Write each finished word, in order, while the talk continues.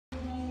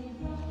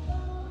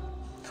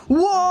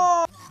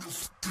Whoa!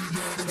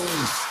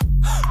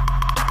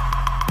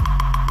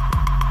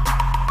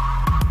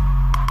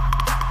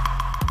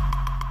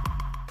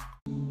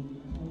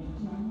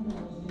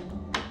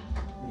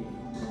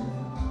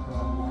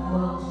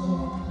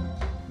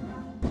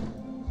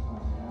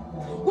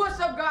 What's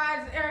up,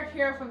 guys? Eric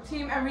here from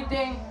Team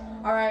Everything.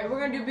 Alright, we're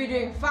gonna be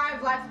doing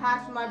 5 life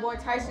hacks with my boy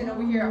Tyson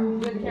over here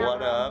with the camera.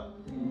 What up?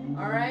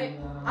 Alright,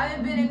 I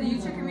haven't been in the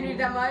YouTube community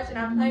that much and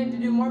I'm planning to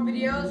do more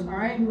videos.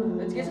 Alright,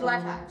 let's get to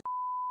life hacks.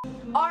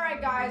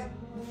 Alright guys,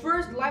 the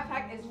first life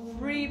hack is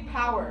free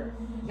power.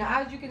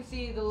 Now as you can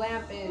see, the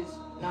lamp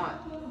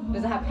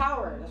doesn't have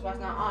power, that's why it's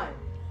not on.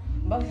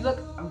 But if you look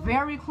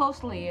very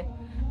closely,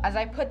 as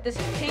I put this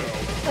pink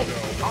clip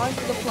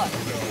onto the plug,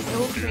 it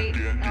will create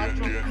an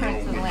electrical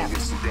current to the lamp.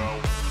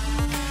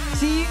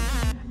 See?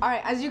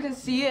 Alright, as you can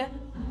see,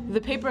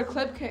 the paper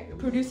clip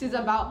produces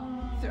about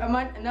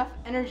enough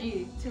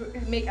energy to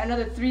make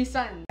another 3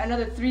 suns.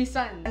 Another 3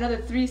 suns. Another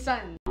 3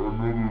 suns.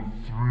 Another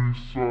 3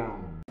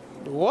 suns.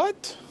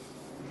 What?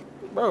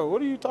 Bro,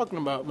 what are you talking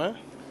about, man?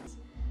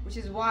 Which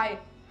is why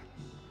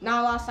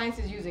not a lot of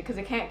scientists use it, because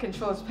it can't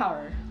control its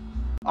power.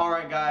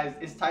 Alright guys,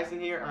 it's Tyson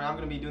here, and I'm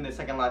going to be doing the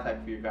second life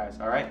hack for you guys,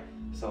 alright?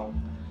 So,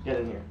 get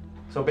in here.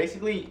 So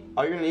basically,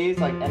 all you're going to need is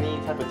like any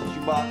type of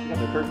tissue box. You got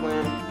the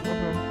Kirkland,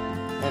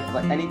 and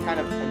like any kind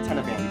of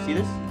antenna band. You see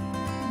this?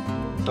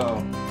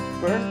 So,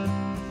 first,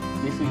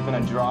 basically you're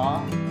going to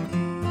draw a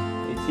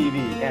TV.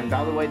 And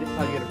by the way, this is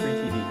how you get a free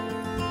TV.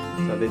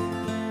 So this,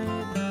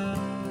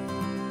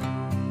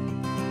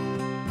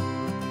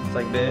 it's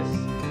like this.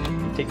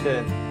 You take the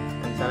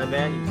antenna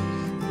band, you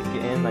stick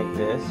it in like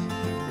this.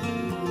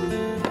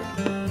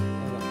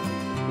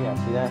 Yeah,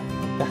 see that?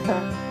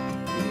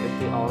 You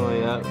lift it all the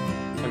way up.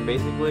 And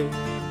basically,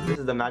 this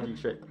is the magic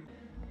trick.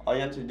 All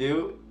you have to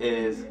do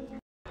is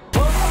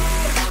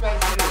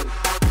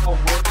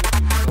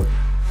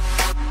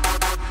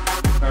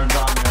turns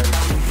on and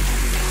everything.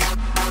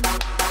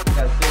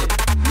 That's it.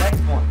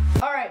 Next one.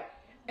 Alright,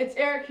 it's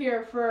Eric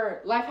here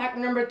for life hack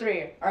number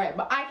 3. Alright,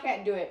 but I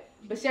can't do it.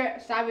 But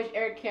Savage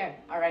Eric can.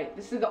 Alright,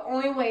 this is the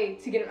only way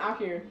to get him out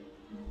here.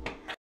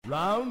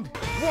 Round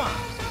 1.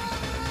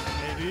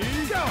 Ready,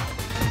 go!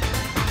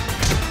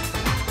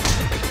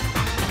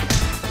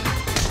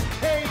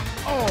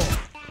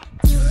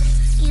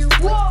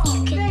 Whoa!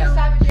 Thanks,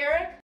 Savage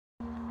Eric!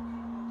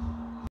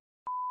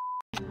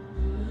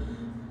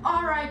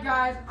 Alright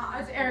guys,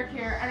 it's Eric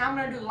here, and I'm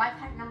gonna do life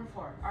hack number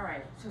 4.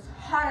 Alright, so it's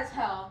hot as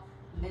hell,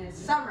 and it's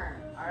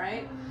summer,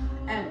 alright?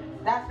 And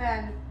that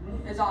fan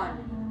is on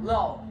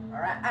low,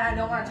 alright? And I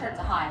don't want to turn it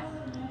to high.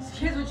 So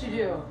here's what you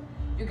do.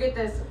 You get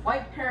this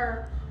white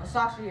pair of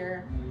socks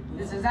here,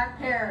 this exact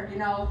pair, you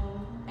know,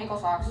 ankle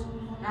socks.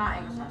 Not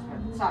ankle socks,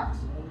 but socks.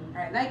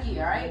 Alright, Nike,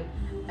 alright?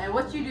 And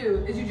what you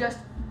do is you just...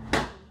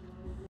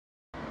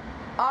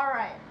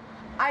 Alright,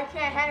 I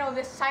can't handle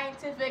this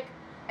scientific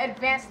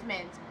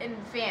advancement in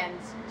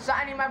fans, so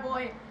I need my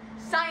boy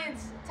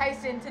Science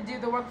Tyson to do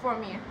the work for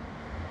me.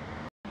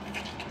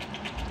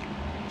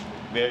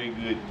 very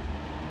good.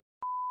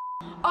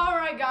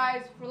 Alright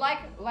guys, for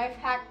life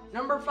hack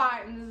number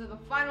 5, and this is the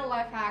final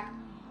life hack,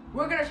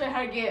 we're gonna show you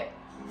how to get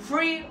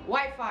free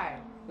Wi-Fi.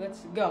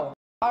 Let's go.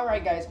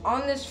 Alright guys,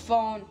 on this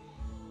phone,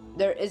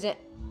 there isn't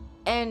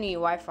any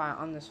Wi-Fi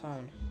on this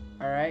phone.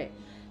 Alright?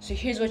 So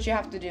here's what you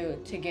have to do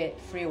to get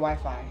free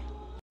Wi-Fi.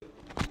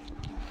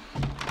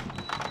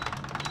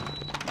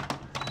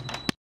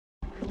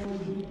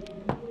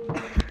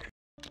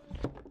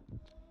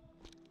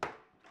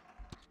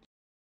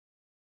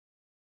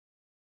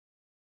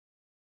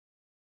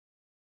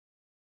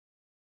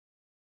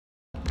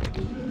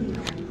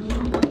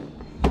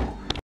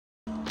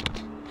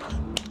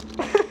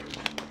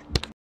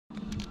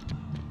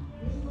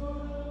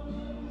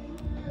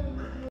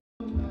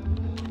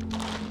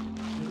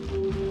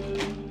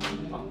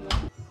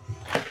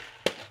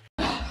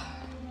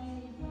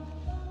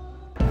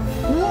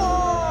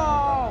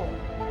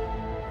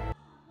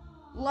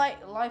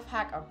 Life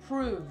hack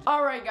approved.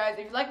 Alright guys,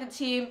 if you like the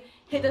team,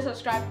 hit the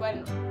subscribe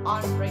button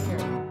on right here.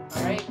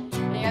 Alright?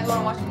 And you guys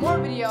want to watch more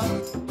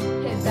videos,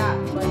 hit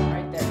that button.